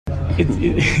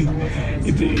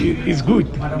it's good.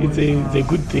 It's a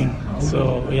good thing.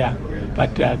 So yeah,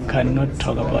 but I cannot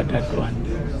talk about that one.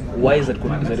 Why is it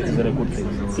good? Is it a good thing?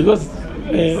 Because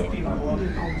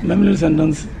Mamelodi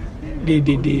Sundowns,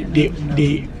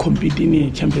 they compete in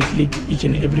a Champions League each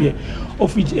and every year,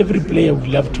 of which every player would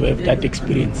love to have that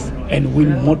experience and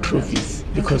win more trophies.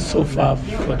 Because so far,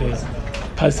 for the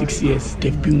past 6 years,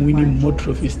 they've been winning more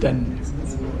trophies than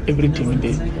every team in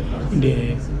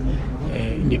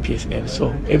the PSL.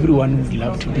 So everyone would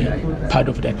love to be part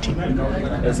of that team.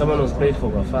 As someone who's played for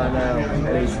Bafana, who's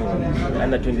played for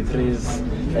under 23s,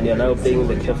 and you're now playing in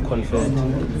the CAF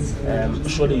Confed,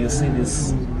 surely you see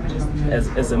this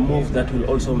as a move that will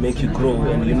also make you grow,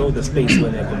 and you know the space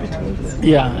where they're competing with.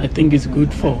 Yeah, I think it's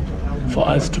good for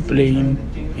us to play in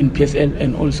PSL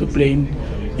and also playing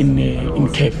in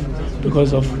CAF,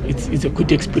 because of it's a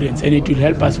good experience, and it will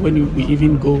help us when we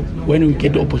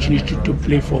get the opportunity to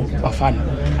play for Bafana.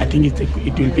 I think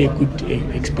it will be a good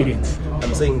experience.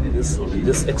 I'm saying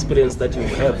this experience that you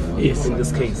have, yes, in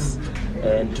this case,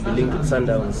 and to be linked with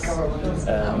Sundowns,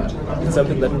 it's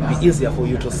something that would be easier for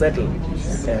you to settle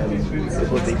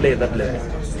because they play at that level.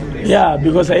 Yeah,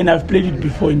 because I've played it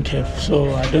before in CAF,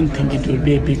 so I don't think it will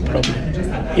be a big problem.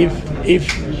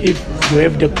 If you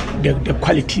have the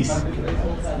qualities,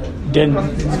 then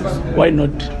why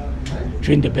not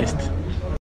join the best?